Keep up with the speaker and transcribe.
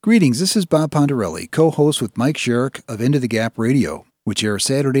Greetings, this is Bob Ponderelli, co-host with Mike Sherrick of Into the Gap Radio, which airs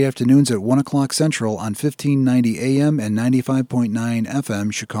Saturday afternoons at 1 o'clock Central on 1590 AM and 95.9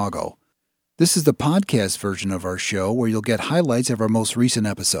 FM Chicago. This is the podcast version of our show where you'll get highlights of our most recent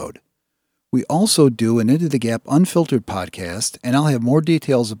episode. We also do an Into the Gap Unfiltered podcast, and I'll have more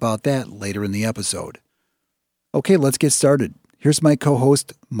details about that later in the episode. Okay, let's get started. Here's my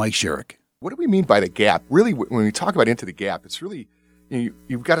co-host, Mike Sherrick. What do we mean by the gap? Really, when we talk about Into the Gap, it's really...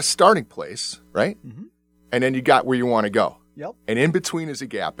 You've got a starting place, right? Mm-hmm. And then you got where you want to go. Yep. And in between is a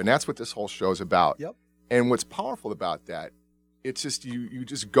gap. And that's what this whole show is about. Yep. And what's powerful about that, it's just you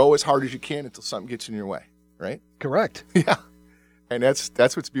just go as hard as you can until something gets in your way, right? Correct. Yeah. And that's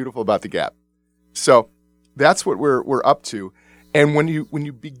what's beautiful about the gap. So that's what we're up to. And when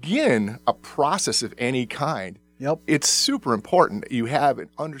you begin a process of any kind, yep, it's super important that you have an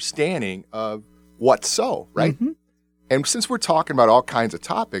understanding of what's so, right? Mm-hmm. And since we're talking about all kinds of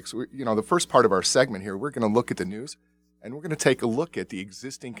topics, the first part of our segment here, we're going to look at the news, and we're going to take a look at the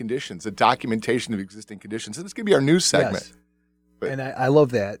existing conditions, the documentation of existing conditions. And it's going to be our news segment. Yes. And I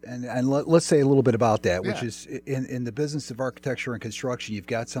love that. And let's say a little bit about that, which Yeah. is in the business of architecture and construction, you've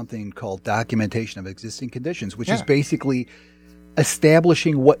got something called documentation of existing conditions, which is Yeah. basically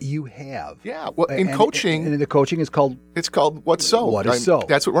establishing what you have. Yeah. Well, in coaching, and the coaching is called... it's called What's So. What is so.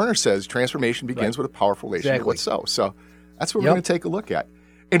 That's what Werner says. Transformation begins with a powerful relationship. Exactly. What's so. So that's what Yep. we're going to take a look at.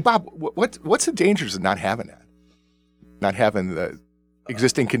 And Bob, what's the dangers of not having that? Not having the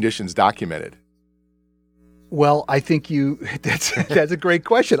existing conditions documented? Well, I think that's a great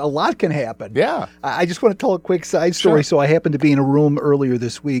question. A lot can happen. Yeah. I just want to tell a quick side story. Sure. So I happened to be in a room earlier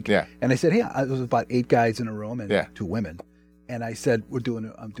this week, Yeah. and I said, hey, there was about 8 guys in a room and Yeah. 2 women. And I said,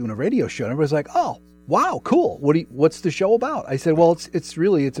 I'm doing a radio show. And everybody's like, oh, wow, cool. What's the show about? I said, well,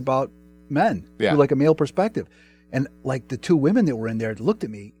 it's about men Yeah. through like a male perspective. And like the 2 women that were in there looked at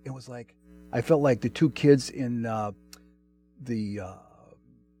me. It was like, I felt like the 2 kids in the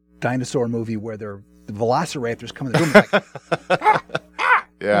dinosaur movie where the velociraptors come in the room, like,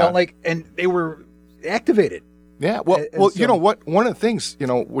 Yeah. and they were activated. Yeah, well, And you know so- what? One of the things,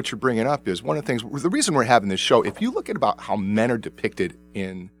 what you're bringing up is one of the things. The reason we're having this show, if you look at about how men are depicted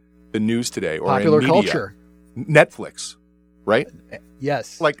in the news today or Popular in media, culture. Netflix, right?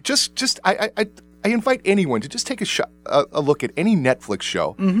 Yes. Like, I invite anyone to just take a look at any Netflix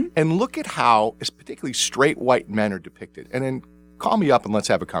show Mm-hmm. and look at how, particularly straight white men are depicted, and then call me up and let's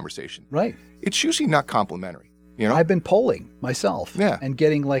have a conversation. Right. It's usually not complimentary, I've been polling myself, Yeah. and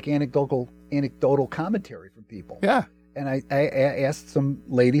getting like anecdotal commentary from people. Yeah, And I asked some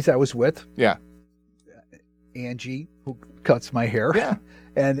ladies I was with, yeah, Angie, who cuts my hair, Yeah.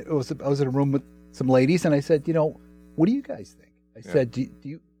 and I was in a room with some ladies, and I said, what do you guys think? I Yeah. said,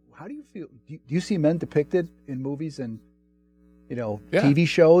 how do you feel? Do you see men depicted in movies and Yeah. TV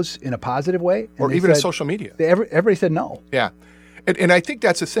shows in a positive way, and or they even in said- social media. Everybody said no. Yeah. And I think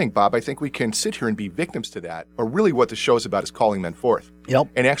that's the thing, Bob. I think we can sit here and be victims to that. Or really what the show is about is calling men forth Yep.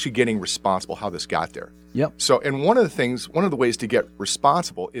 and actually getting responsible how this got there. Yep. So, and one of the ways to get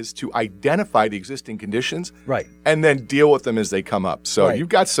responsible is to identify the existing conditions Right. and then deal with them as they come up. So Right. you've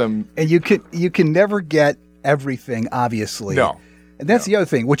got some, And you can never get everything, obviously. No. And that's the other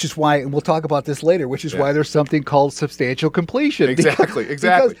thing, which is why, and we'll talk about this later, which is Yeah. why there's something called substantial completion. Exactly.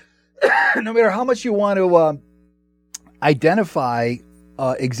 Because no matter how much you want to identify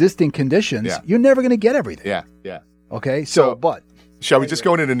existing conditions, Yeah. you're never going to get everything. yeah, yeah. Okay? So- But Shall we just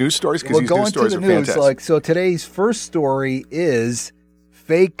go into news stories? Because we'll these go news into stories the are news. fantastic. So today's first story is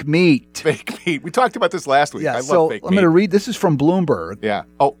fake meat. Fake meat. We talked about this last week. Yeah, I love so fake I'm meat. going to read, this is from Bloomberg. Yeah.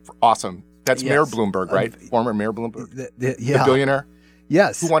 Oh, awesome. That's Mayor Yes. Bloomberg, right? Former Mayor Bloomberg. The Yeah. billionaire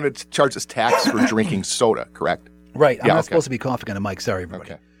Yes. who wanted to charge us tax for drinking soda, correct? Right. I'm Yeah, not okay. supposed to be coughing on a mic. Sorry,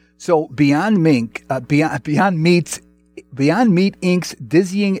 everybody. Okay. So Beyond Meat Inc.'s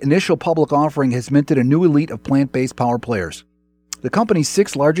dizzying initial public offering has minted a new elite of plant-based power players. The company's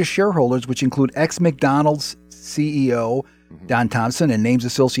 6 largest shareholders, which include ex-McDonald's CEO Don Thompson and names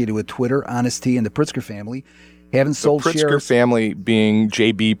associated with Twitter, Honest, and the Pritzker family, haven't The sold Pritzker shares. family being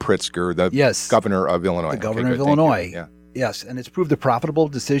J.B. Pritzker, the Yes. governor of Illinois. The governor Okay, of good, thank you. Illinois. Yeah. Yes, and it's proved a profitable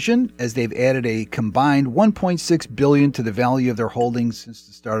decision as they've added a combined $1.6 billion to the value of their holdings since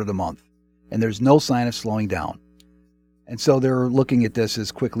the start of the month. And there's no sign of slowing down. And so they're looking at this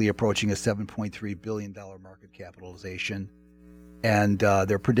as quickly approaching a $7.3 billion market capitalization. And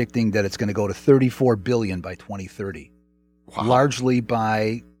they're predicting that it's going to go to $34 billion by 2030. Wow. Largely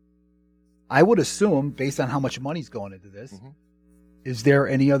by, I would assume, based on how much money's going into this, Mhm. is there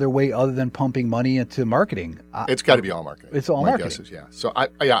any other way other than pumping money into marketing? It's got to be all marketing. It's all My marketing. guess is, yeah. So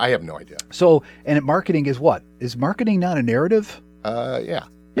I have no idea. So, and marketing is what? Is marketing not a narrative? Yeah.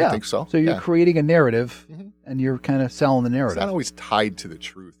 Yeah. I think so. So you're Yeah. creating a narrative, Mhm. and you're kind of selling the It's narrative. not always tied to the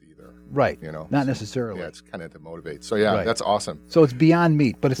truth either. Right. You know, Not So, necessarily. Yeah, it's kind of to motivate. So yeah, Right. that's awesome. So it's beyond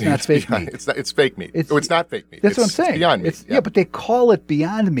meat, but it's not It's fake beyond- meat. It's not. It's fake meat. It's not fake meat. That's what I'm It's saying. beyond meat. Yeah, but they call it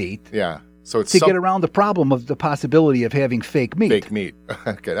beyond meat yeah. So it's to get around the problem of the possibility of having fake meat. fake meat.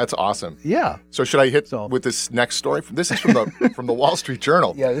 Okay, that's awesome. Yeah. So should I hit So- with this next story? This is from the from the Wall Street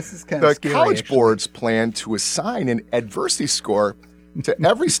Journal. Yeah, this is kind The of scary. College actually. Boards plan to assign an adversity score to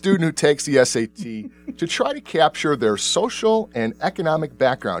every student who takes the SAT to try to capture their social and economic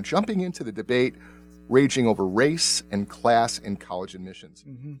background, jumping into the debate raging over race and class in college admissions.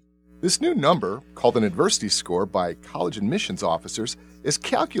 Mm-hmm. This new number, called an adversity score by college admissions officers, is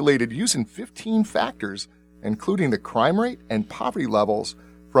calculated using 15 factors, including the crime rate and poverty levels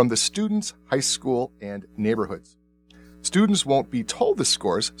from the students' high school and neighborhoods. Students won't be told the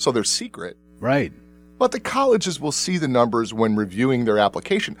scores, so they're secret, Right. but the colleges will see the numbers when reviewing their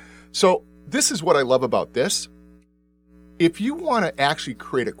application. So this is what I love about this. If you want to actually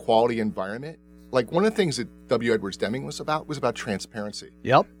create a quality environment, like one of the things that W. Edwards Deming was about transparency.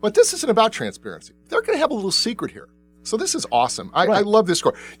 Yep. But this isn't about transparency. They're going to have a little secret here. So this is awesome. I Right. love this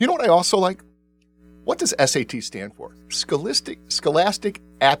score. You know what I also like? What does SAT stand for? Scholastic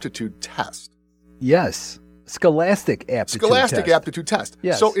Aptitude Test. Yes. Scholastic aptitude Scholastic test. Aptitude Test.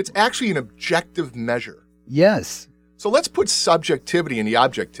 Yes. So it's actually an objective measure. Yes. So let's put subjectivity in the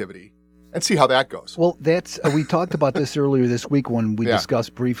objectivity and see how that goes. Well, that's we talked about this earlier this week when we Yeah.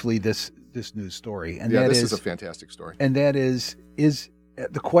 discussed briefly this news story, and Yeah, that this is a fantastic story. and that is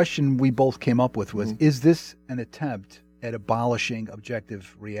the question we both came up with was: Mm-hmm. Is this an attempt at abolishing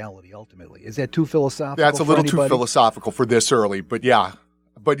objective reality? Ultimately, is that too philosophical? That's a for little too anybody? philosophical for this early, but yeah.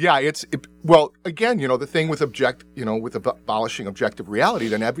 Well, again, the thing with with abolishing objective reality,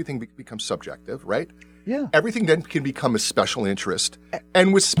 then everything becomes subjective, right? Yeah. Everything then can become a special interest.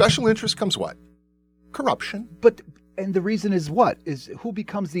 And with special interest comes what? Corruption. And the reason is what? Is who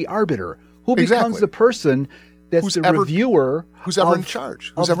becomes the arbiter? Who becomes Exactly. the person that's Who's the ever- reviewer Who's ever in of- charge?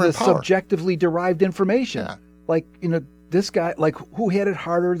 of Who's ever in the power? subjectively derived information? Yeah. Like, this guy, like, who had it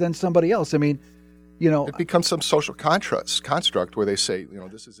harder than somebody else? I mean, It becomes some social construct where they say,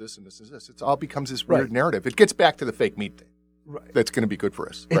 this is this and this is this. It all becomes this weird Right. narrative. It gets back to the fake meat thing. Right. That's going to be good for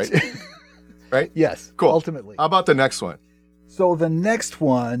us, right? Right? Yes, Cool. ultimately. How about the next one? So the next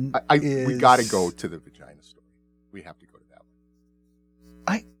one We got to go to the vagina story. We have to go to that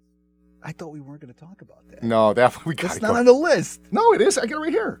one. I thought we weren't going to talk about that. No, that we got It's to not go. on the list. No, it is. I got it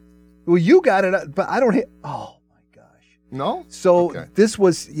right here. Well, you got it, but I don't hit. Oh, my gosh. No? So Okay. this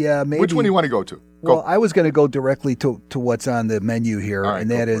was, maybe. Which one do you want to go to? Go. Well, I was going to go directly to what's on the menu here, All right, and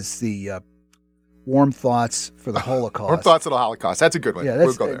go that for is the warm thoughts for the Holocaust. Warm Thoughts of the Holocaust. That's a good one. Yeah, we'll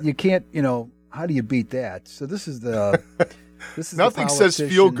that's go there. you can't. How do you beat that? So this is the. This is the Nothing says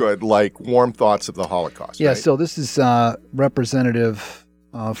feel politician- good like Warm Thoughts of the Holocaust. Yeah, right? so this is Representative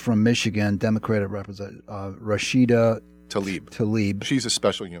from Michigan, Democratic Representative Rashida Tlaib. Tlaib. She's a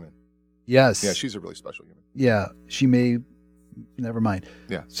special human. Yes. Yeah, she's a really special human. Yeah, she may. Never mind.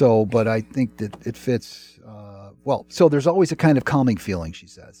 Yeah. So, but I think that it fits. So there's always a kind of calming feeling, she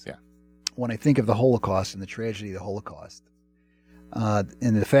says. Yeah. When I think of the Holocaust and the tragedy of the Holocaust,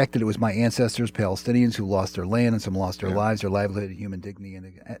 and the fact that it was my ancestors, Palestinians, who lost their land and some lost their Yeah. lives, their livelihood, and human dignity,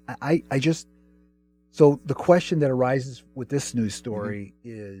 and I just. So the question that arises with this news story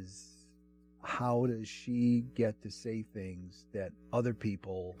is, how does she get to say things that other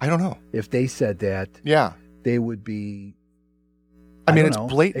people, I don't know. if they said that, Yeah. they would be? I mean, don't it's know,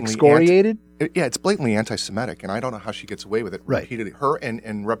 blatantly excoriated. Yeah, it's blatantly anti-Semitic, and I don't know how she gets away with it Right. repeatedly. Her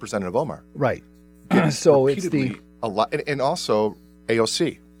and Representative Omar. Right. So it's the Repeatedly a lot, and also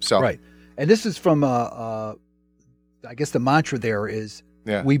AOC. So right, and this is from I guess the mantra there is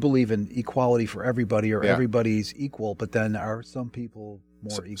yeah, we believe in equality for everybody, or Yeah. everybody's equal, but then are some people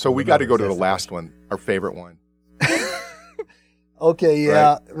more equal? so we than got to go others? to the That's last one, our favorite one, Okay,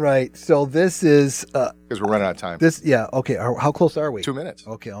 yeah, right. So this is because we're running out of time. Okay. How close are we? 2 minutes.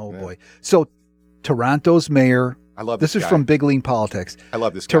 Okay. Oh Yeah. boy. So Toronto's mayor. I love This this is guy. from Big League Politics. I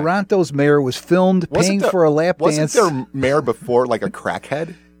love this guy. Toronto's mayor was filmed Wasn't paying there- for a lap Wasn't dance. their mayor before like a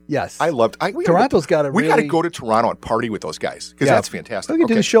crackhead? Yes. Toronto's got a We got to really- go to Toronto and party with those guys because Yeah. that's fantastic. We could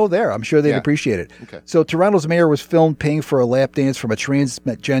do the show there. I'm sure they'd Yeah. appreciate it. Okay. So Toronto's mayor was filmed paying for a lap dance from a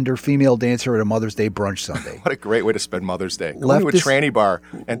transgender female dancer at a Mother's Day brunch Sunday. What a great way to spend Mother's Day. Going to a Leftist- tranny bar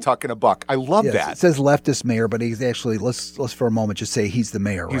and tucking a buck. I love Yes, that. it says leftist mayor, but he's actually let's for a moment just say he's the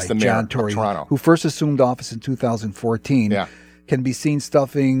mayor. He's right? the mayor John of Tory, Toronto. who first assumed office in 2014. Yeah. Can be seen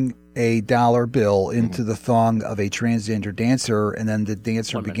stuffing a dollar bill Mm-hmm. into the thong of a transgender dancer, and then the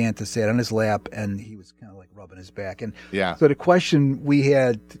dancer began to sit on his lap, and he was kind of like rubbing his back. And Yeah. so the question we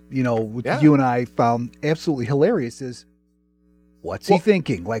had, with you and I found absolutely hilarious is, what's he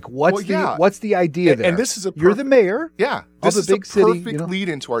thinking? Like, what's the idea there? And this is you're the mayor. Yeah. This is a big city. Perfect lead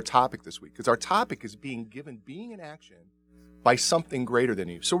into our topic this week, because our topic is being in action by something greater than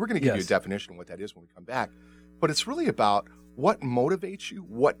you. So we're going to give you a definition of what that is when we come back. But it's really about what motivates you,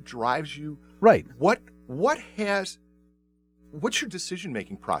 what drives you, right? What's your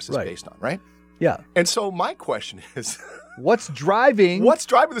decision-making process based on, right? Yeah. And so my question is, what's driving this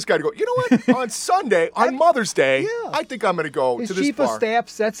guy to go, you know what, on Sunday, on Mother's Day, I think I'm going to go his to this chief bar. of staff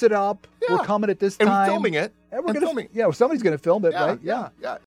sets it up. Yeah. We're coming at this time. And we're filming it. And we're filming. Yeah, somebody's going to film it, right? Yeah.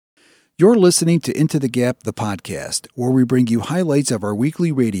 You're listening to Into the Gap, the podcast, where we bring you highlights of our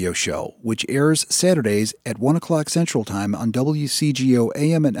weekly radio show, which airs Saturdays at 1 o'clock Central Time on WCGO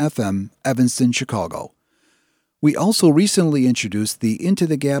AM and FM, Evanston, Chicago. We also recently introduced the Into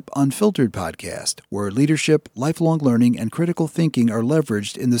the Gap Unfiltered podcast, where leadership, lifelong learning, and critical thinking are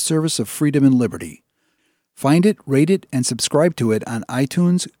leveraged in the service of freedom and liberty. Find it, rate it, and subscribe to it on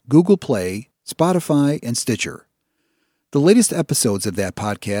iTunes, Google Play, Spotify, and Stitcher. The latest episodes of that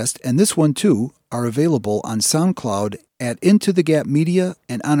podcast, and this one too, are available on SoundCloud at Into the Gap Media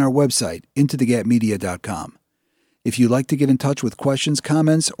and on our website, intothegapmedia.com. If you'd like to get in touch with questions,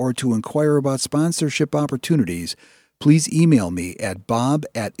 comments, or to inquire about sponsorship opportunities, please email me at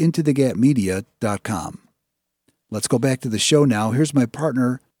bob@intothegapmedia.com. Let's go back to the show now. Here's my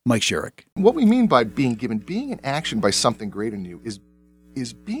partner, Mike Sherrick. What we mean by being in action by something greater than you is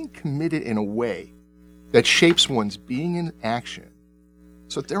being committed in a way that shapes one's being in action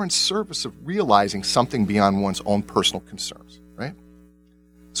so that they're in service of realizing something beyond one's own personal concerns, right?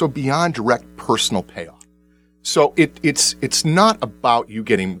 So beyond direct personal payoff. So it's not about you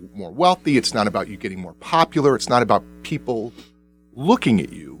getting more wealthy. It's not about you getting more popular. It's not about people looking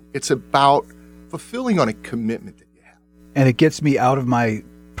at you. It's about fulfilling on a commitment that you have. And it gets me out of my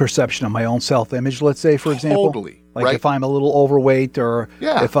perception of my own self-image, let's say, for example. Totally. Like right? if I'm a little overweight or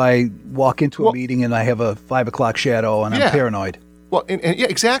if I walk into a meeting and I have a 5 o'clock shadow and I'm paranoid. Well, and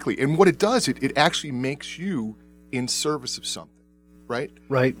exactly. And what it does, it actually makes you in service of something. Right?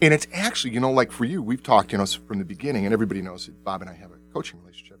 Right. And it's actually, like for you, we've talked, from the beginning, and everybody knows that Bob and I have a coaching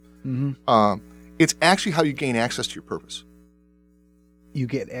relationship. Mm-hmm. It's actually how you gain access to your purpose. You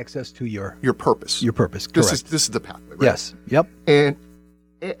get access to your purpose. Your purpose, correct. This is the pathway, right? Yes. Yep. And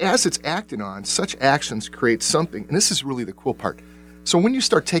as it's acted on, such actions create something, and this is really the cool part. So when you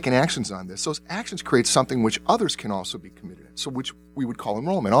start taking actions on this, those actions create something which others can also be committed in, so which we would call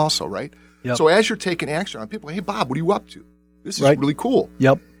enrollment also, right? Yep. So as you're taking action on people, hey, Bob, what are you up to? This is really cool.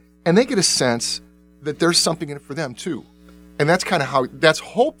 Yep. And they get a sense that there's something in it for them too. And that's kind of that's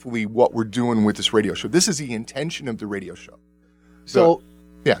hopefully what we're doing with this radio show. This is the intention of the radio show. So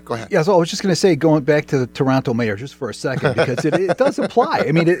go ahead. Yeah, so I was just going to say, going back to the Toronto mayor just for a second, because it does apply.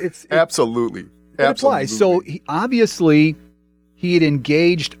 I mean, it absolutely. It applies. So obviously he had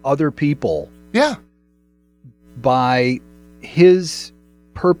engaged other people. Yeah. By his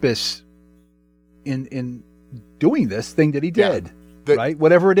purpose in doing this thing that he did, right?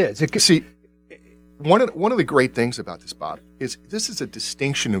 Whatever it is. See, one of the great things about this, Bob, is this is a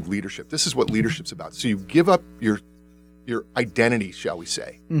distinction of leadership. This is what leadership's about. So you give up your identity, shall we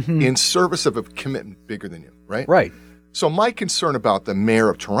say, in service of a commitment bigger than you, right? Right. So my concern about the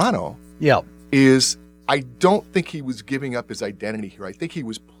mayor of Toronto is I don't think he was giving up his identity here. I think he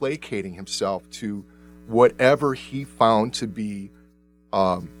was placating himself to whatever he found to be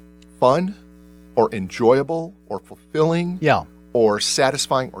fun or enjoyable or fulfilling or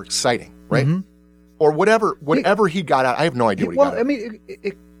satisfying or exciting, right? Mm-hmm. Or whatever he got out. I have no idea what he got out. Well, I mean,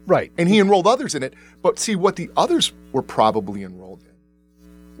 right. And he enrolled others in it. But see, what the others were probably enrolled in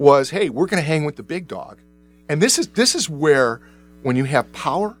was, hey, we're going to hang with the big dog. And this is where, when you have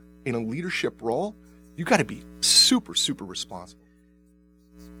power in a leadership role, you got to be super, super responsible.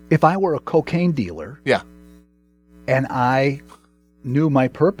 If I were a cocaine dealer and I knew my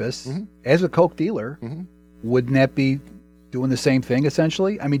purpose as a coke dealer, wouldn't that be doing the same thing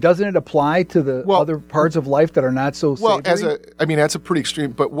essentially? I mean, doesn't it apply to the other parts of life that are not so savory? That's a pretty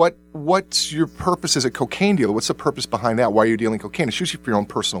extreme, but what's your purpose as a cocaine dealer? What's the purpose behind that? Why are you dealing cocaine? It's usually for your own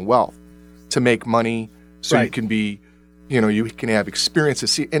personal wealth, to make money so you can be, you can have experiences.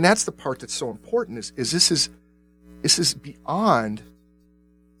 See, and that's the part that's so important is this is beyond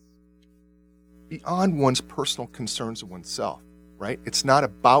one's personal concerns of oneself. Right? It's not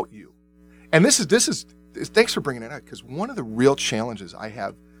about you. And this is thanks for bringing it up, because one of the real challenges I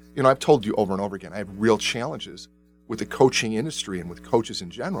have, I've told you over and over again, I have real challenges with the coaching industry and with coaches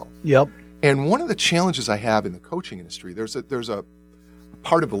in general. Yep. And one of the challenges I have in the coaching industry, there's a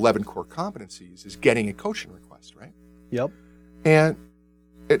part of 11 core competencies is getting a coaching request, right? Yep. And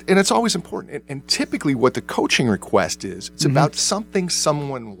it's always important. And typically what the coaching request is, it's about something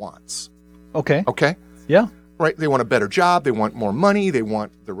someone wants. Okay. Okay? Yeah. Right? They want a better job. They want more money. They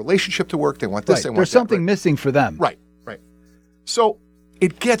want the relationship to work. They want this. Right. They want There's that, something right? missing for them. Right. So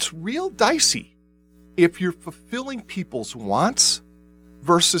it gets real dicey if you're fulfilling people's wants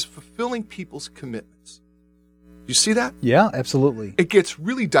versus fulfilling people's commitments. You see that? Yeah, absolutely. It gets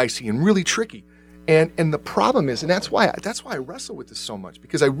really dicey and really tricky. And the problem is, and that's why I wrestle with this so much,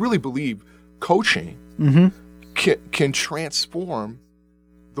 because I really believe coaching can transform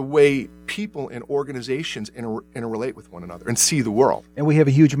the way people and organizations interrelate with one another and see the world. And we have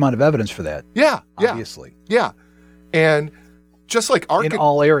a huge amount of evidence for that. Yeah. Obviously. Yeah. And just like in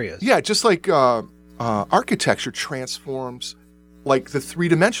all areas. Yeah, just like architecture transforms like the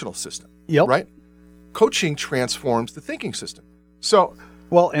three-dimensional system. Yep. Right? Coaching transforms the thinking system. So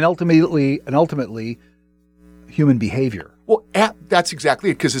well, and ultimately human behavior. Well, that's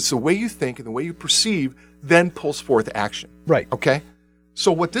exactly it, because it's the way you think and the way you perceive then pulls forth action. Right. Okay?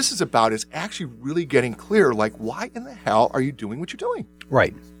 So what this is about is actually really getting clear, like, why in the hell are you doing what you're doing?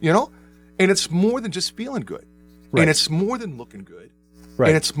 Right. You know? And it's more than just feeling good. Right. And it's more than looking good. Right.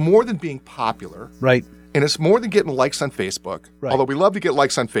 And it's more than being popular. Right. And it's more than getting likes on Facebook. Right. Although we love to get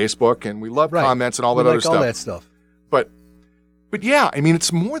likes on Facebook and we love comments and all that other stuff. all that stuff. But yeah, I mean,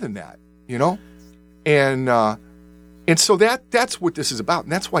 it's more than that, you know? And so that's what this is about.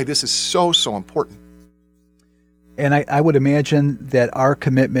 And that's why this is so, so important. And I would imagine that our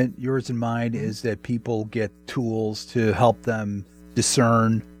commitment, yours and mine, is that people get tools to help them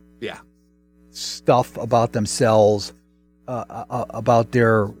discern stuff about themselves, about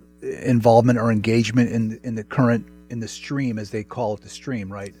their involvement or engagement in the stream, as they call it, the stream,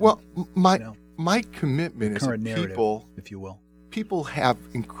 right? Well, my commitment is current that narrative, people, if you will. People have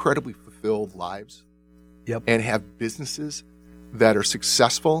incredibly fulfilled lives. Yep. And have businesses that are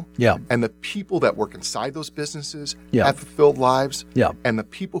successful. Yeah. And the people that work inside those businesses Yeah. have fulfilled lives. Yeah. And the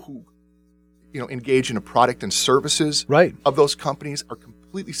people who, engage in the product and services Right. of those companies are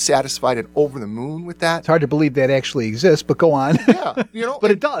completely satisfied and over the moon with that. It's hard to believe that actually exists, but go on. Yeah,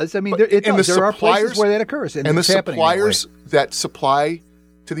 but it does. I mean, it does. There are places where that occurs, and the it's happening that way. suppliers that supply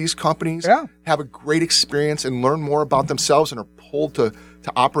to these companies have a great experience and learn more about themselves and are pulled to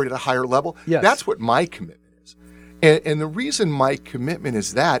operate at a higher level. Yes. That's what my commitment is. And the reason my commitment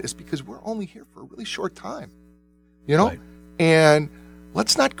is that is because we're only here for a really short time, Right. And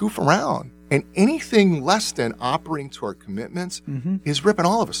let's not goof around. And anything less than operating to our commitments is ripping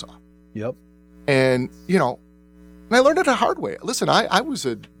all of us off. Yep. And, and I learned it the hard way. Listen, I was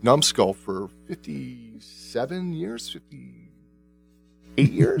a numbskull for 57 years, 58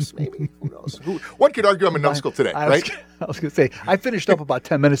 years, maybe. Who knows? One could argue I'm a numbskull today, right? I was going to say, I finished up about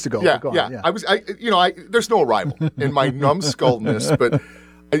 10 minutes ago. Yeah, Go on, yeah. There's no arrival in my numbskullness, but,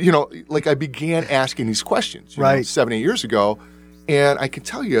 I began asking these questions, 7, 8 years ago. And I can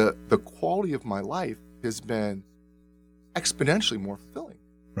tell you the quality of my life has been exponentially more fulfilling,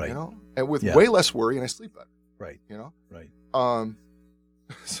 right? And with way less worry, and I sleep better, right? Right.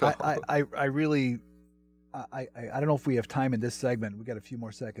 So I really, I don't know if we have time in this segment. We got a few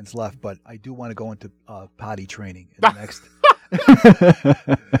more seconds left, but I do want to go into potty training in the next.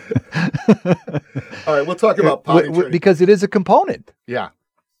 All right, we'll talk about potty training because it is a component. Yeah.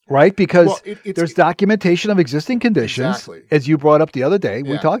 Right? Because there's documentation of existing conditions, as you brought up the other day.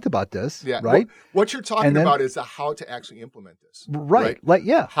 We talked about this, right? What you're talking about is how to actually implement this. Right.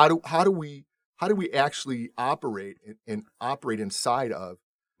 How do we actually operate and operate inside of,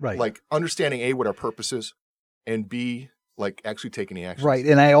 like understanding A, what our purpose is, and B, like actually taking the action. Right.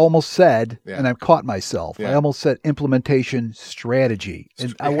 And I almost said, and I've caught myself, I almost said implementation strategy.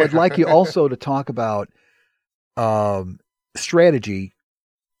 And I would like you also to talk about strategy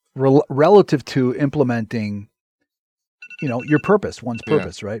relative to implementing, your purpose, one's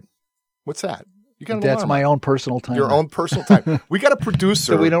purpose, right? What's that? You got That's my own personal time. Your own personal time. We got a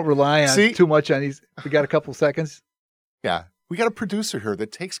producer. So we don't rely on too much on these. We got a couple seconds. Yeah. We got a producer here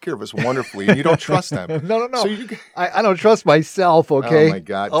that takes care of us wonderfully, and you don't trust them. No. So I don't trust myself, okay? Oh, my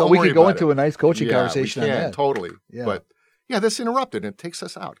God. We could go into a nice coaching conversation on that. Totally. Yeah. But, this interrupted, and it takes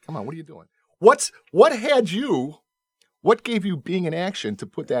us out. Come on, what are you doing? What gave you being in action to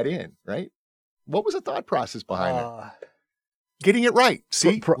put that in, right? What was the thought process behind it? Getting it right.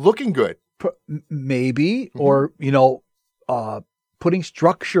 See, looking good. Maybe, or, putting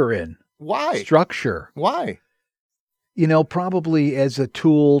structure in. Why? Structure. Why? Probably as a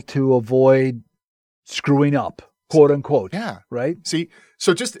tool to avoid screwing up, quote unquote. Yeah. Right? See,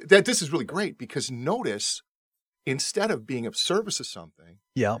 so just that this is really great because notice instead of being of service to something,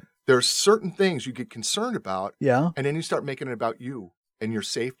 Yeah. there's certain things you get concerned about, Yeah. and then you start making it about you and your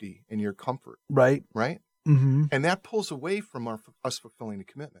safety and your comfort, Right. right? Mm-hmm. And that pulls away from us fulfilling the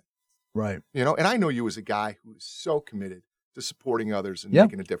commitment. Right. You know, and I know you as a guy who is so committed to supporting others and Yep.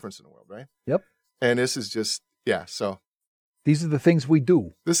 making a difference in the world, right? Yep. And this is just, so These are the things we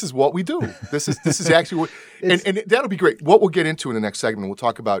do. this is what we do. This is actually what, and that'll be great. What we'll get into in the next segment, we'll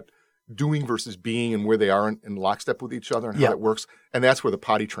talk about doing versus being and where they are in lockstep with each other and how Yep. it works. And that's where the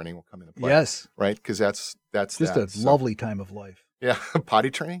potty training will come into play. Yes. Right? Because that's Just that. a lovely time of life. Yeah. Potty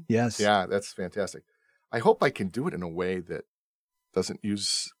training? Yes. Yeah, that's fantastic. I hope I can do it in a way that doesn't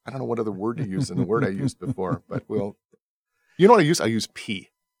use, I don't know what other word to use than the word I used before, but you know what I use? I use P.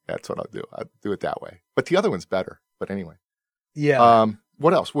 That's what I'll do. I'll do it that way. But the other one's better. But anyway. Yeah.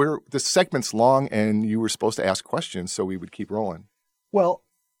 What else? This segment's long and you were supposed to ask questions, so we would keep rolling. Well,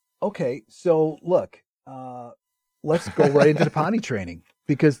 okay. So look, let's go right into the potty training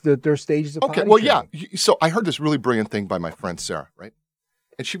because there are stages of potty training. Yeah. So I heard this really brilliant thing by my friend Sarah, right?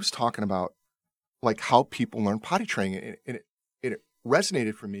 And she was talking about like how people learn potty training, and it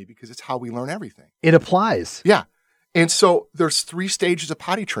resonated for me because it's how we learn everything. It applies. Yeah. And so there's 3 stages of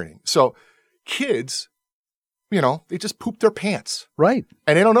potty training. So kids, they just poop their pants. Right.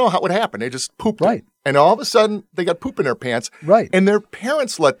 And they don't know how it would happen. They just pooped. Right. It. And all of a sudden they got poop in their pants. Right. And their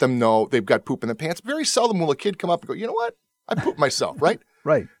parents let them know they've got poop in their pants. Very seldom will a kid come up and go, you know what? I pooped myself, right?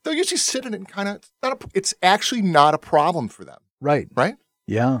 Right. They'll usually sit in it and kind of, it's actually not a problem for them. Right. Right?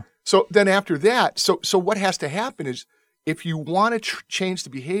 Yeah. So then after that, so what has to happen is if you want to change the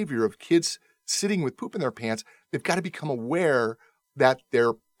behavior of kids sitting with poop in their pants, they've got to become aware that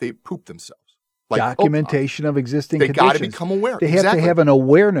they poop themselves. Like, documentation of existing conditions. They got to become aware. They have to have an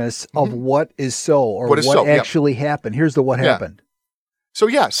awareness of what is so or what actually happened. Here's what happened. So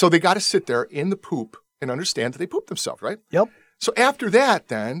they got to sit there in the poop and understand that they pooped themselves, right? Yep. So after that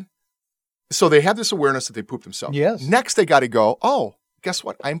then, so they have this awareness that they pooped themselves. Yes. Next they got to go, guess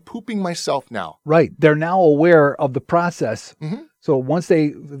what? I'm pooping myself now. Right. They're now aware of the process. Mm-hmm. So once they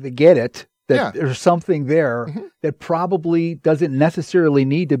get it, that there's something there that probably doesn't necessarily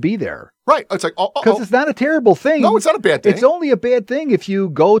need to be there. Right. It's like, because it's not a terrible thing. No, it's not a bad thing. It's only a bad thing if you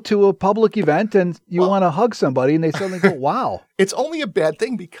go to a public event and you want to hug somebody and they suddenly go, wow. It's only a bad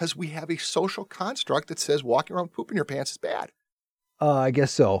thing because we have a social construct that says walking around pooping your pants is bad. I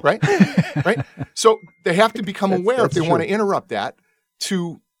guess so. Right? Right? So they have to become aware if they want to interrupt that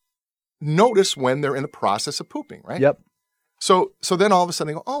to notice when they're in the process of pooping, right? Yep. So then all of a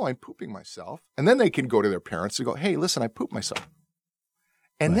sudden they go, I'm pooping myself. And then they can go to their parents and go, hey, listen, I pooped myself.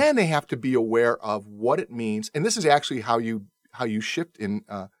 And then they have to be aware of what it means. And this is actually how you shift in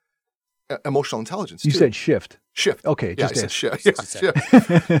emotional intelligence. You said shift. Shift. Okay. Yeah, I said shift. Yeah,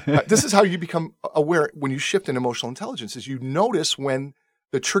 shift. This is how you become aware when you shift in emotional intelligence is you notice when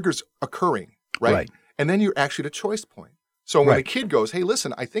the trigger's occurring, right? And then you're actually at a choice point. So when a kid goes, hey,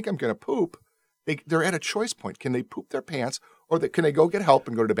 listen, I think I'm going to poop, they're at a choice point. Can they poop their pants or can they go get help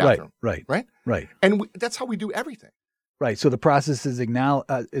and go to the bathroom? Right. And that's how we do everything. Right. So the process is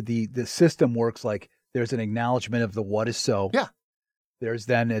the system works like there's an acknowledgement of the what is so. Yeah. There's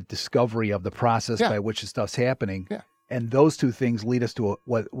then a discovery of the process by which the stuff's happening. Yeah. And those two things lead us to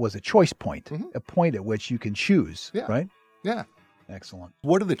what was a choice point, a point at which you can choose. Yeah. Right? Yeah. Excellent.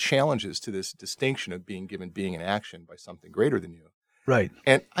 What are the challenges to this distinction of being given being in action by something greater than you? Right.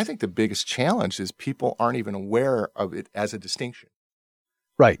 And I think the biggest challenge is people aren't even aware of it as a distinction.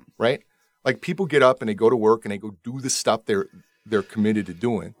 Right. Right? Like people get up and they go to work and they go do the stuff they're committed to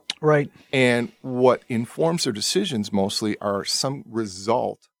doing. Right. And what informs their decisions mostly are some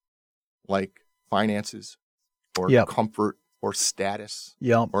result like finances or comfort or status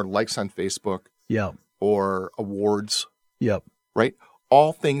or likes on Facebook or awards. Yep. Right?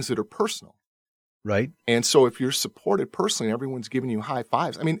 All things that are personal. Right. And so if you're supported personally and everyone's giving you high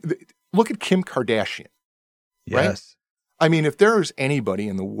fives, I mean, look at Kim Kardashian. Yes. Right? I mean, if there is anybody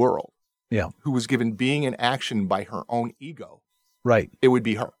in the world who was given being in action by her own ego, right, it would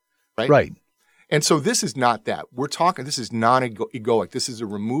be her. Right. Right. And so this is not that. We're talking, this is non-egoic. This is a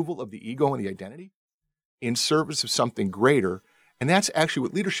removal of the ego and the identity in service of something greater. And that's actually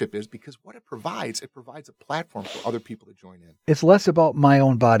what leadership is because what it provides a platform for other people to join in. It's less about my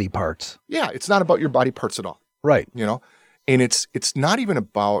own body parts. Yeah, it's not about your body parts at all. Right. And it's not even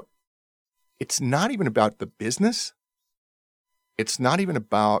about the business. It's not even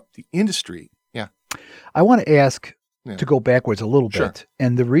about the industry. Yeah. I want to ask to go backwards a little bit. Sure.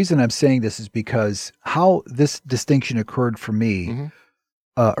 And the reason I'm saying this is because how this distinction occurred for me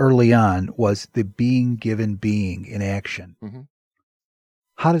early on was the being given being in action. Mm-hmm.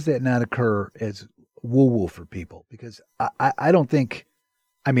 How does that not occur as woo-woo for people, because I don't think,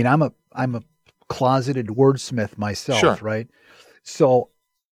 I mean, I'm a closeted wordsmith myself, Sure. right? So,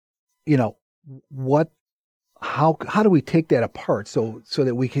 how do we take that apart so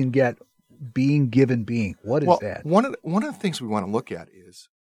that we can get being given being? What is that? One of the things we want to look at is,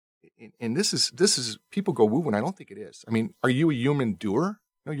 and this is people go woo, and I don't think it is. I mean, are you a human doer?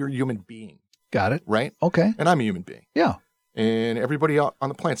 No, you're a human being. Got it. Right? Okay. And I'm a human being. Yeah. And everybody out on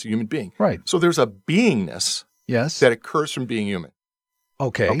the planet's a human being. Right. So there's a beingness Yes. that occurs from being human.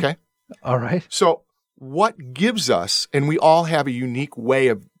 Okay. Okay? All right. So what gives us, and we all have a unique way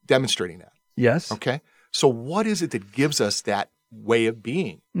of demonstrating that. Yes. Okay? So what is it that gives us that way of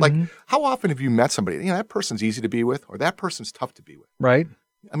being? Like, how often have you met somebody, that person's easy to be with, or that person's tough to be with? Right.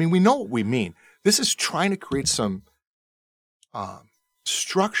 I mean, we know what we mean. This is trying to create some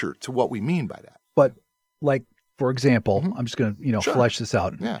structure to what we mean by that. But like, for example, I'm just going to, Sure. flesh this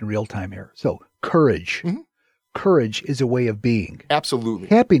out Yeah. in real time here. So courage. Mhm. Courage is a way of being. Absolutely.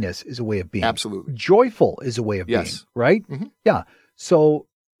 Happiness is a way of being. Absolutely. Joyful is a way of Yes. being, right? Mhm. Yeah. So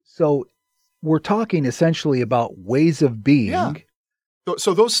we're talking essentially about ways of being. Yeah.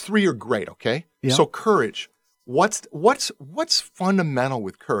 So those three are great, okay? Yeah. So courage. What's fundamental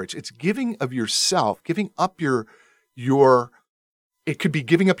with courage? It's giving of yourself, giving up your it could be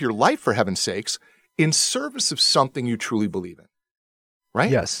giving up your life, for heaven's sakes, in service of something you truly believe in.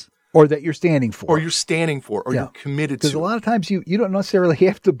 Right? Yes. Or that you're standing for. Or you're standing for, or Yeah. you're committed to. Because a lot of times you don't necessarily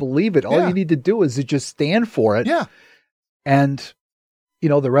have to believe it. All Yeah. you need to do is to just stand for it. Yeah. And,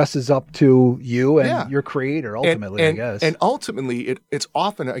 the rest is up to you and Yeah. your creator, ultimately, and, I guess. And ultimately, it's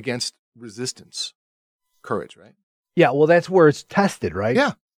often against resistance. Courage, right? Yeah, well, that's where it's tested, right?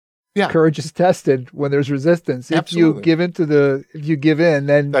 Yeah. Yeah. Courage is tested when there's resistance. Absolutely. If you give in,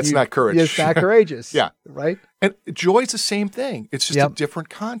 then That's not courage. It's not courageous. Yeah. Right? And joy is the same thing. It's just Yep. a different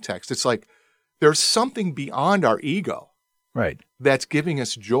context. It's like there's something beyond our ego Right. that's giving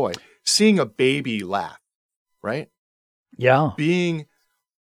us joy. Seeing a baby laugh, right? Yeah. Being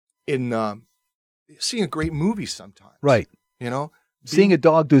seeing a great movie sometimes. Right. Seeing a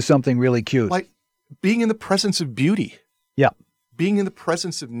dog do something really cute. like being in the presence of beauty. Yeah. Being in the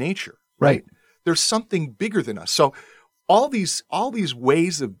presence of nature. Right. There's something bigger than us. So all these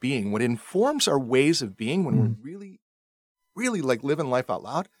ways of being, what informs our ways of being when we're really, really like living life out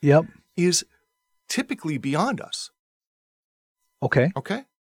loud, Yep. is typically beyond us. Okay. Okay.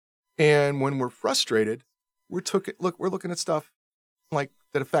 And when we're frustrated, we're looking at stuff like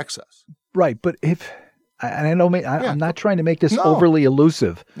that affects us. Right. But I'm not trying to make this No. overly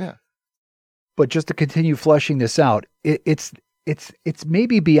elusive, Yeah. but just to continue fleshing this out, it's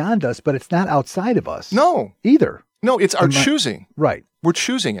maybe beyond us, but it's not outside of us. No, Either. it's our Am I- choosing. Right. We're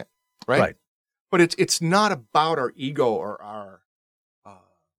choosing it. Right. Right. But it's not about our ego or our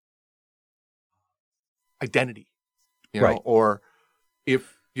identity, Right. or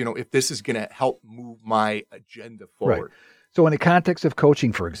if this is going to help move my agenda forward. So in the context of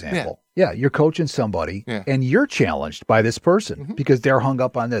coaching, for example, you're coaching somebody Yeah. and you're challenged by this person Mhm. because they're hung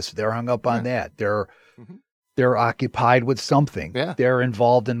up on this, they're hung up on that, they're Mhm. they're occupied with something. Yeah. They're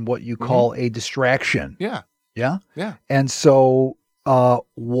involved in what you call a distraction. Yeah. Yeah. Yeah. And so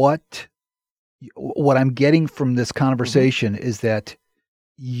what I'm getting from this conversation is that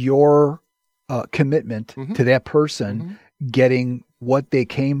your commitment Mhm. to that person getting what they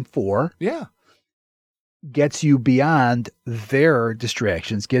came for Yeah. gets you beyond their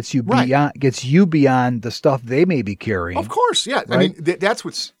distractions, gets you Right. beyond the stuff they may be carrying. Of course. Yeah. I Right? mean,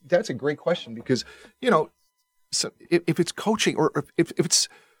 that's a great question because, so if it's coaching or if it's,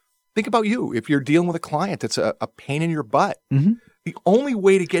 think about you, if you're dealing with a client that's a pain in your butt, Mhm. the only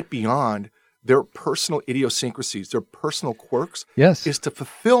way to get beyond their personal idiosyncrasies, their personal quirks, Yes. is to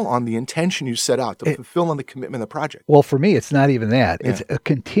fulfill on the intention you set out, to fulfill on the commitment of the project. Well, for me, it's not even that. Yeah. It's a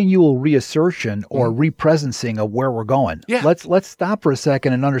continual reassertion or represencing of where we're going. Yeah. Let's stop for a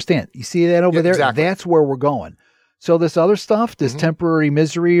second and understand. You see that over there? Exactly. That's where we're going. So this other stuff, this temporary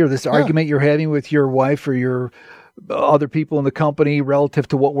misery or this argument you're having with your wife or your other people in the company relative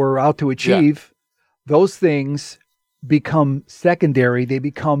to what we're out to achieve, those things become secondary. They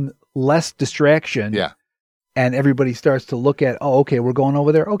become less distraction. Yeah. And everybody starts to look at, okay, we're going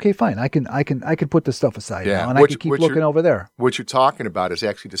over there. Okay, fine. I can put this stuff aside Yeah. now, and I can keep looking over there. What you're talking about is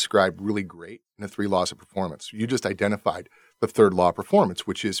actually described really great in the 3 laws of performance. You just identified the 3rd law of performance,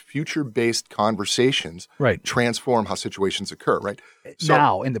 which is future-based conversations Right. transform how situations occur, right? So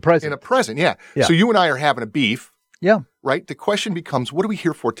Now, in the present. in a present, yeah. Yeah. So you and I are having a beef, Yeah. right? The question becomes, what are we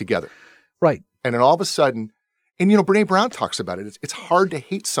here for together? Right. And then all of a sudden, and Brene Brown talks about it. It's hard to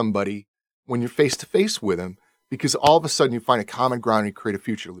hate somebody when you're face to face with them because all of a sudden you find a common ground and you create a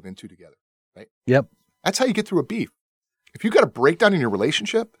future to live into together. right? Yep. That's how you get through a beef. If you got a breakdown in your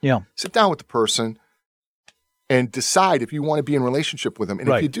relationship, sit down with the person and decide if you want to be in a relationship with them. And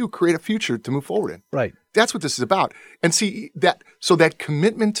if you do, create a future to move forward in. Right. That's what this is about. And see that that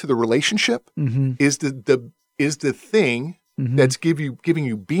commitment to the relationship is the thing that's giving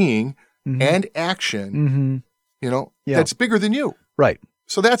you being and action, that's bigger than you. Right.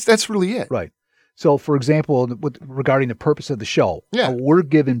 So that's really it. Right. So, for example, regarding the purpose of the show, we're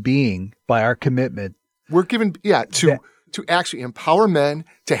given being by our commitment. We're given, to actually empower men,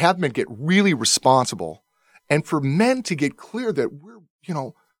 to have men get really responsible, and for men to get clear that we're,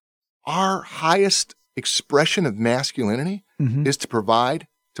 our highest expression of masculinity is to provide,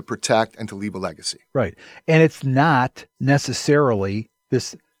 to protect, and to leave a legacy. Right. And it's not necessarily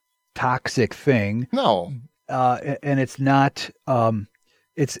this toxic thing. No. And it's not,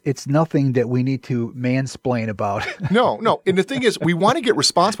 it's nothing that we need to mansplain about. No. And the thing is, we want to get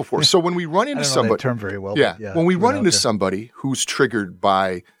responsible for it. So when we run into somebody, that term very well. When we run into somebody who's triggered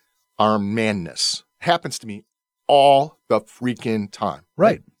by our manness, happens to me all the freaking time.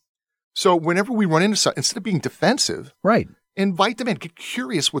 Right. So whenever we run into something, instead of being defensive, invite them in, get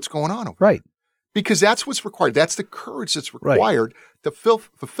curious what's going on over there. Because that's what's required. That's the courage that's required to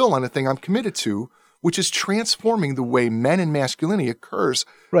fulfill on the thing I'm committed to, which is transforming the way men and masculinity occurs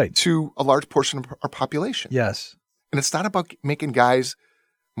to a large portion of our population. Yes. And it's not about making guys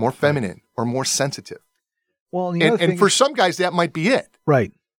more feminine or more sensitive. Well, and for some guys, that might be it.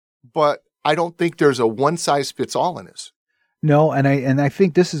 Right. But I don't think there's a one-size-fits-all in this. No, and I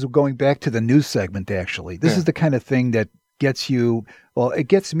think this is going back to the news segment, actually. This is the kind of thing that gets you, it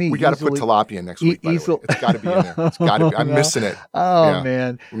gets me. We got to put tilapia in next week, by the way. It's got to be in there. It's got to be. I'm missing it. Oh,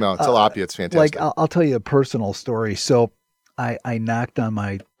 man. No, tilapia, it's fantastic. I'll tell you a personal story. So I knocked on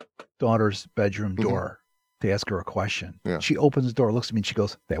my daughter's bedroom door to ask her a question. Yeah. She opens the door, looks at me, and she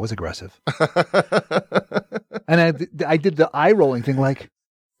goes, "That was aggressive." And I did the eye-rolling thing like,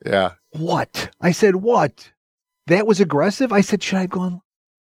 what? I said, what? That was aggressive? I said, should I have gone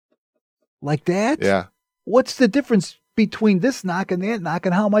like that? Yeah. What's the difference between this knock and that knock,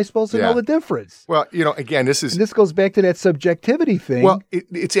 and how am I supposed to know the difference? Well, again, this goes back to that subjectivity thing. Well,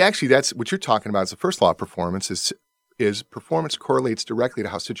 it's actually, that's what you're talking about is the first law of performance is performance correlates directly to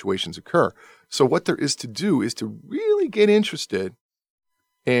how situations occur. So what there is to do is to really get interested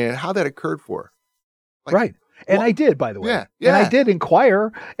in how that occurred for her. Right. And I did, by the way. Yeah. And I did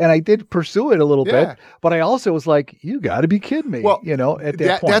inquire and I did pursue it a little bit, but I also was like, you got to be kidding me. Well, at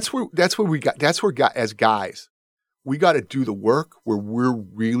that point. That's where as guys, we got to do the work where we're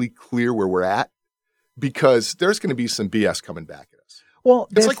really clear where we're at, because there's going to be some BS coming back at us. Well,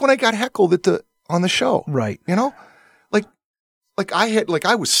 it's like when I got heckled on the show. Right. I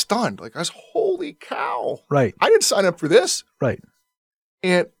was stunned. Like I was, holy cow. Right. I didn't sign up for this. Right.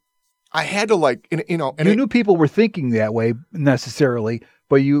 And I had to and you knew people were thinking that way necessarily,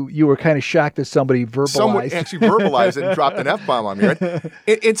 but you were kind of shocked that somebody verbalized. Someone actually verbalized it and dropped an F-bomb on me, right?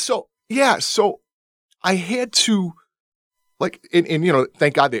 and so I had to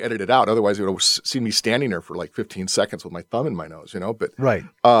thank God they edited it out. Otherwise they would have seen me standing there for like 15 seconds with my thumb in my nose, but right.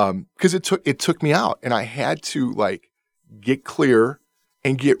 Because it took me out, and I had to get clear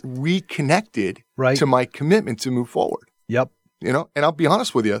and get reconnected to my commitment to move forward. Yep. And I'll be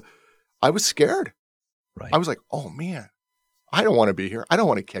honest with you, I was scared. Right. I was like, oh man, I don't want to be here. I don't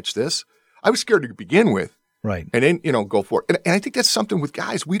want to catch this. I was scared to begin with. Right. And then, go for it. And I think that's something with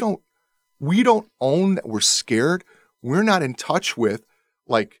guys. We don't own that we're scared. We're not in touch with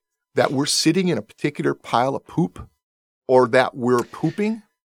that we're sitting in a particular pile of poop or that we're pooping.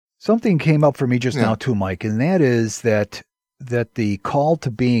 Something came up for me just now too, Mike, and that is that the call to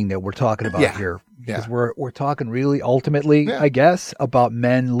being that we're talking about here, because we're talking really ultimately, I guess, about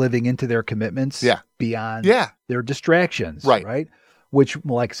men living into their commitments beyond their distractions, right? Which,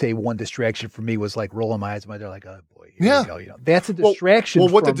 say, one distraction for me was rolling my eyes, they're like, oh boy, here we go. That's a distraction. Well,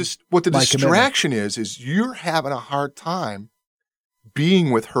 what the distraction is you're having a hard time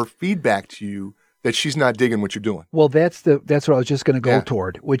being with her feedback to you that she's not digging what you're doing. Well, that's what I was just going to go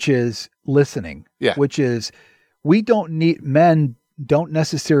toward, which is listening. Yeah. Which is, men don't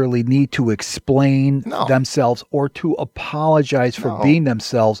necessarily need to explain themselves or to apologize for being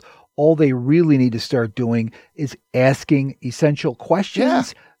themselves. All they really need to start doing is asking essential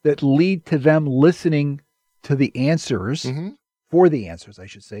questions that lead to them listening to the answers, for the answers, I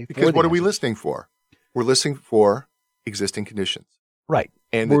should say. Because what are we listening for? We're listening for existing conditions. Right.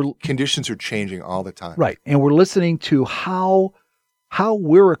 And the conditions are changing all the time. Right. And we're listening to how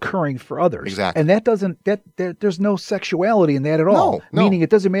we're occurring for others. Exactly. And there's no sexuality in that at all. No. Meaning it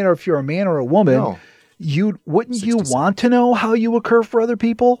doesn't matter if you're a man or a woman. No. wouldn't you want to know how you occur for other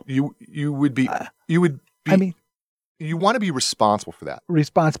people? You would be. You want to be responsible for that.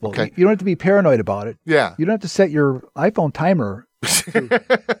 Responsible. Okay. You don't have to be paranoid about it. Yeah. You don't have to set your iPhone timer.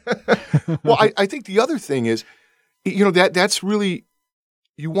 Well, I think the other thing is, that's really,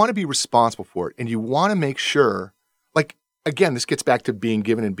 you want to be responsible for it, and you want to make sure, like, again, this gets back to being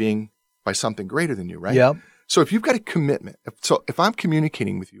given and being by something greater than you, right? Yep. So if you've got a commitment, if I'm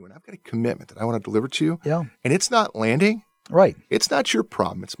communicating with you and I've got a commitment that I want to deliver to you, and it's not landing, right? It's not your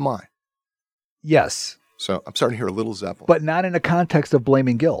problem, it's mine. Yes. So I'm starting to hear a little Zeppelin. But not in a context of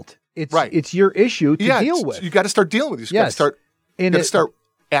blaming guilt. It's your issue to deal with. You got to start dealing with it. You got to start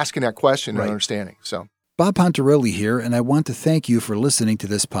asking that question and understanding. So Bob Pontarelli here, and I want to thank you for listening to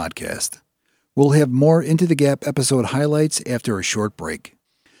this podcast. We'll have more Into the Gap episode highlights after a short break.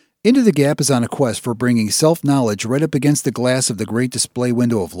 Into the Gap is on a quest for bringing self-knowledge right up against the glass of the great display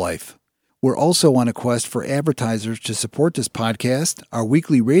window of life. We're also on a quest for advertisers to support this podcast, our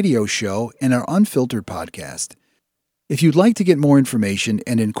weekly radio show, and our unfiltered podcast. If you'd like to get more information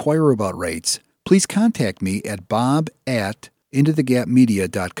and inquire about rates, please contact me at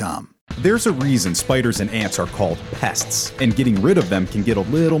bob@intothegapmedia.com. There's a reason spiders and ants are called pests, and getting rid of them can get a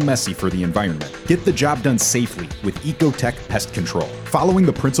little messy for the environment. Get the job done safely with Ecotech Pest Control. Following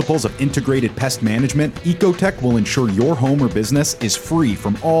the principles of integrated pest management, Ecotech will ensure your home or business is free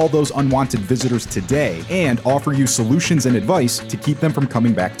from all those unwanted visitors today and offer you solutions and advice to keep them from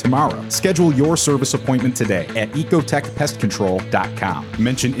coming back tomorrow. Schedule your service appointment today at ecotechpestcontrol.com.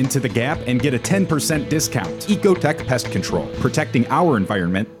 Mention Into the Gap and get a 10% discount. Ecotech Pest Control, protecting our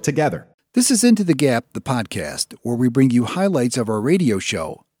environment together. This is Into the Gap, the podcast, where we bring you highlights of our radio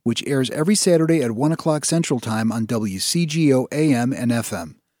show, which airs every Saturday at 1 o'clock Central Time on WCGO AM and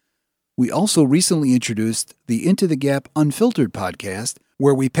FM. We also recently introduced the Into the Gap Unfiltered podcast,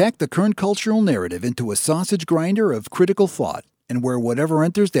 where we pack the current cultural narrative into a sausage grinder of critical thought, and where whatever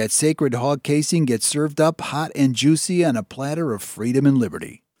enters that sacred hog casing gets served up hot and juicy on a platter of freedom and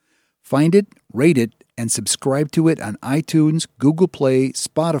liberty. Find it, rate it, and subscribe to it on iTunes, Google Play,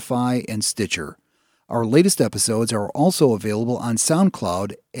 Spotify, and Stitcher. Our latest episodes are also available on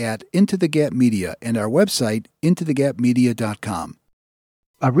SoundCloud at Into the Gap Media and our website, intothegapmedia.com.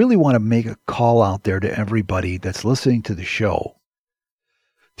 I really want to make a call out there to everybody that's listening to the show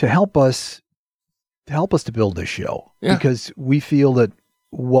to help us to build this show, because we feel that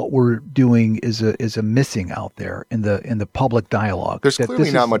what we're doing is a missing out there in the public dialogue. There's clearly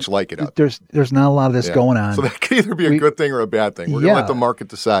not much like it out there. There's not a lot of this going on. So that could either be a good thing or a bad thing. We're going to let the market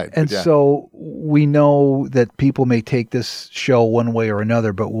decide. And so we know that people may take this show one way or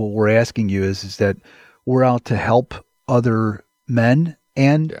another, but what we're asking you is that we're out to help other men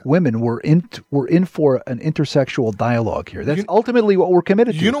and women. We're in for an intersexual dialogue here. That's ultimately what we're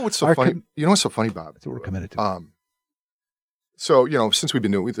committed to. You know what's so funny? You know what's so funny, Bob? That's what we're committed to. So, since we've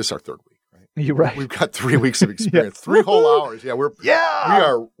been doing this is our third week, right? You're right. We've got 3 weeks of experience, 3 whole hours. Yeah,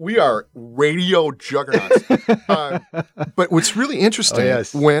 we are radio juggernauts. But what's really interesting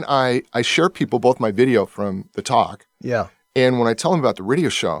when I share people both my video from the talk, and when I tell them about the radio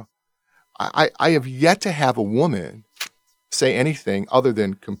show, I have yet to have a woman say anything other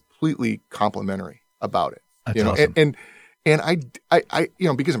than completely complimentary about it. That's awesome. And I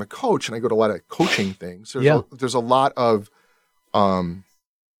because I'm a coach and I go to a lot of coaching things. There's a lot of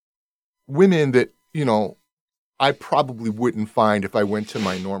women that, I probably wouldn't find if I went to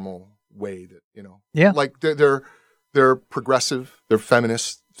my normal way that, like they're progressive, they're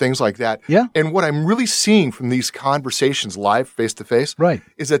feminist, things like that. Yeah. And what I'm really seeing from these conversations live face to face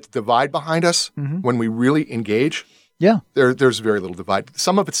is that the divide behind us when we really engage, there's very little divide.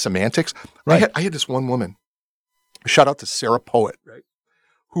 Some of it's semantics. Right. I had this one woman, shout out to Sarah Poet, right,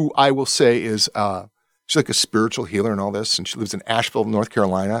 who I will say is she's like a spiritual healer and all this, and she lives in Asheville, North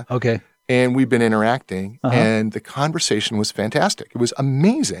Carolina. Okay. And we've been interacting, and the conversation was fantastic. It was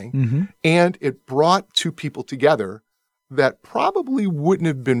amazing, and it brought two people together that probably wouldn't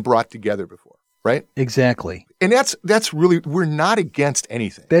have been brought together before, right? Exactly. And that's really, we're not against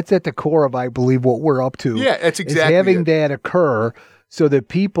anything. That's at the core of, I believe, what we're up to. Yeah, that's exactly is having that occur so that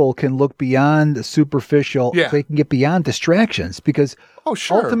people can look beyond the superficial. Yeah. They can get beyond distractions, because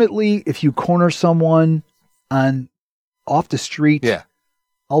sure. ultimately, if you corner someone off the street,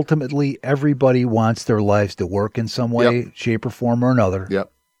 ultimately everybody wants their lives to work in some way, shape, or form or another.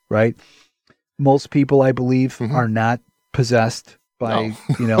 Yep. Right? Most people, I believe, are not possessed by,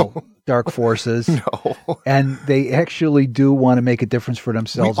 dark forces. No. And they actually do want to make a difference for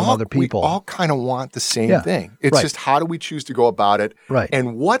themselves and other people. We all kind of want the same thing. It's just, how do we choose to go about it? Right.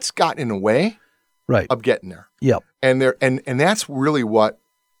 And what's gotten in the way of getting there? Yep. And that's really what,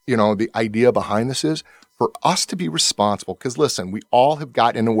 the idea behind this is for us to be responsible. Because listen, we all have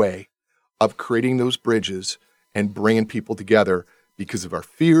gotten in the way of creating those bridges and bringing people together because of our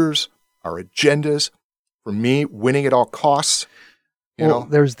fears, our agendas. For me, winning at all costs.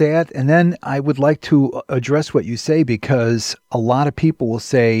 There's that. And then I would like to address what you say, because a lot of people will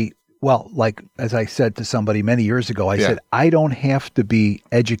say, well, like as I said to somebody many years ago, I said, I don't have to be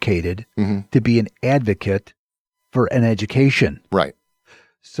educated to be an advocate for an education. Right.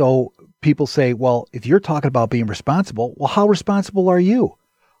 So people say, well, if you're talking about being responsible, well, how responsible are you?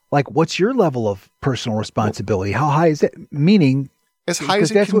 Like, what's your level of personal responsibility? How high is it? Meaning, as high as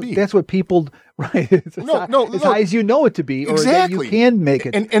it can be. That's what people, right? As high as you know it to be, or exactly. that you can make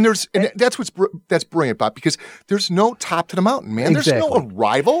it. And that's brilliant, Bob, because there's no top to the mountain, man. Exactly. There's no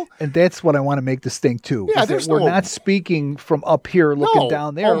arrival. And that's what I want to make distinct too. Yeah, we're not speaking from up here looking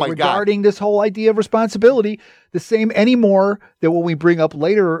down there regarding this whole idea of responsibility the same anymore than when we bring up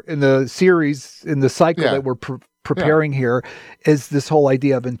later in the series, in the cycle that we're preparing here, is this whole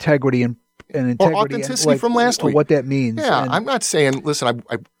idea of integrity and integrity, or authenticity from last week. What that means. Yeah, I'm not saying, listen,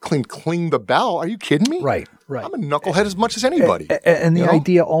 I clean the bell. Are you kidding me? Right. I'm a knucklehead as much as anybody. And the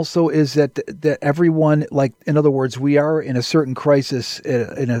idea also is that everyone, like, in other words, we are in a certain crisis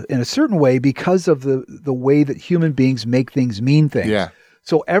in a certain way because of the way that human beings make things mean things. Yeah.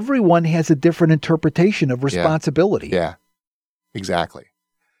 So everyone has a different interpretation of responsibility. Yeah, exactly.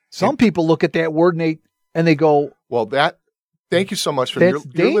 Some people look at that word and they go, well, thank you so much for that's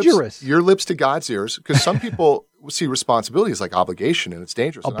dangerous. Your lips to God's ears, because some people see responsibility as like obligation, and it's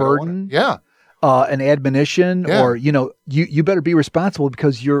dangerous. A burden. Yeah. An admonition, or, you better be responsible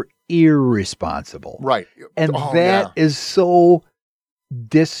because you're irresponsible. Right. And that is so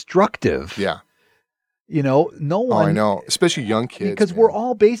destructive. Yeah. No one. I know, especially young kids. Because we're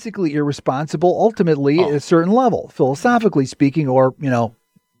all basically irresponsible ultimately at a certain level, philosophically speaking, or,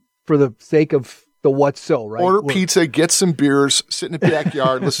 for the sake of the what's so, right? Order pizza, get some beers, sit in the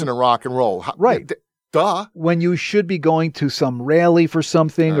backyard, listen to rock and roll. Right. Duh. When you should be going to some rally for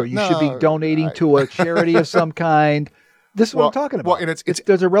something, or you should be donating to a charity of some kind. This is what I'm talking about. Well, and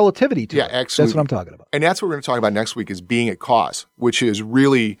there's a relativity to it. Yeah, absolutely. That's what I'm talking about. And that's what we're going to talk about next week, is being at cause, which is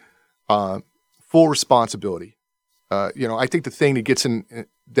really full responsibility. I think the thing that gets in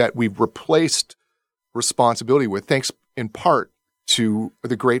that we've replaced responsibility with, thanks in part to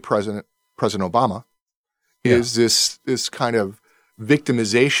the great President Obama, is this kind of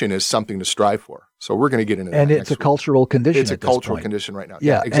victimization is something to strive for. So we're going to get into that. And it's a cultural condition. It's a cultural condition right now.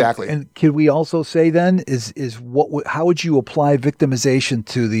 Yeah, exactly. And could we also say then how would you apply victimization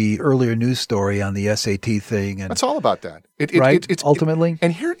to the earlier news story on the SAT thing? And it's all about that. It's ultimately.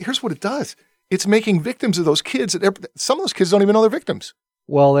 And here's what it does. It's making victims of those kids. Some of those kids don't even know they're victims.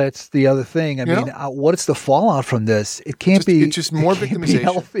 Well, that's the other thing. I mean, what's the fallout from this? It can't be. It's just more victimization. Be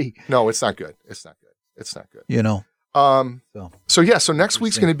healthy. No, it's not good. It's not good. So next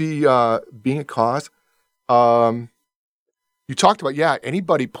week's going to be being a cause. You talked about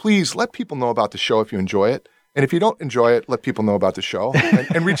anybody. Please let people know about the show if you enjoy it, and if you don't enjoy it, let people know about the show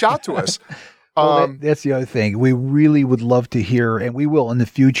and reach out to us. Well, that's the other thing. We really would love to hear, and we will in the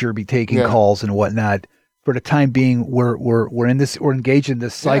future be taking calls and whatnot. For the time being, we're engaged in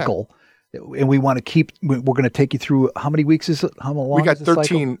this cycle, and we want to keep. We're going to take you through. How many weeks is it? How long? We got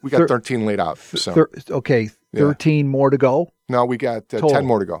 13. We got 13 laid out. So 13 more to go. No, we got 10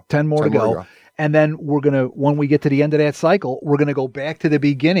 more to go. 10 more to go. And then when we get to the end of that cycle, we're going to go back to the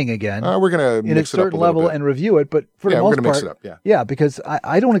beginning again. We're going to in a certain level and review it. But for the most part, mix it up. Yeah, because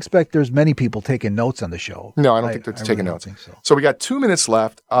I don't expect there's many people taking notes on the show. No, I don't think they're taking notes. So we got 2 minutes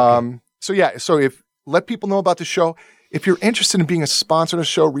left. So if let people know about the show. If you're interested in being a sponsor of the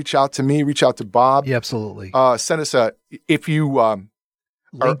show, reach out to me, reach out to Bob. Yeah, absolutely. Send us LinkedIn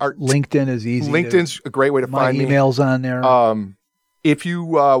is easy. LinkedIn's a great way to find me. My email's on there. If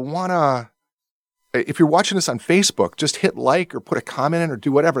you if you're watching this on Facebook, just hit like or put a comment in or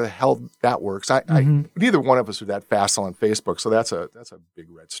do whatever the hell that works. Neither one of us are that facile on Facebook, so that's a big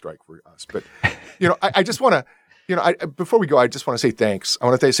red strike for us. But I just want to, before we go, I just want to say thanks. I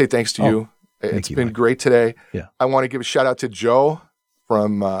want to say thanks to you. It's been great today. Yeah. I want to give a shout out to Joe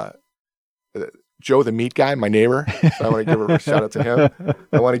from Joe the meat guy, my neighbor. So I want to give a shout out to him.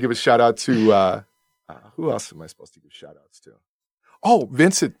 I want to give a shout out to who else am I supposed to give shout outs to? Oh,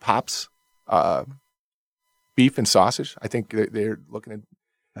 Vincent Pops Beef and Sausage. I think they're looking at,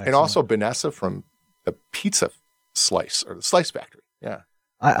 and also Vanessa from the Pizza Slice or the Slice Factory. Yeah.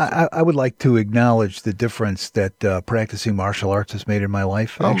 I would like to acknowledge the difference that practicing martial arts has made in my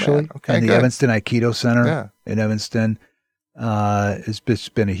life, actually. Okay, and the good. Evanston Aikido Center in Evanston it's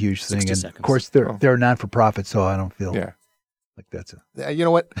been a huge thing. And of course, they're not for profit, so I don't feel Like that's you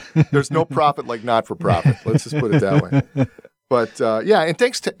know what? There's no profit like not for profit. Let's just put it that way. But and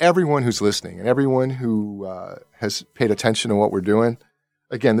thanks to everyone who's listening and everyone who has paid attention to what we're doing.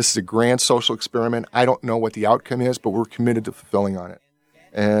 Again, this is a grand social experiment. I don't know what the outcome is, but we're committed to fulfilling on it.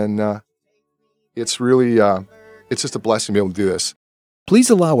 And it's really, it's just a blessing to be able to do this. Please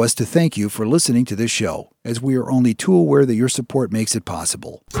allow us to thank you for listening to this show, as we are only too aware that your support makes it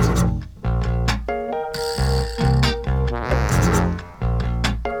possible.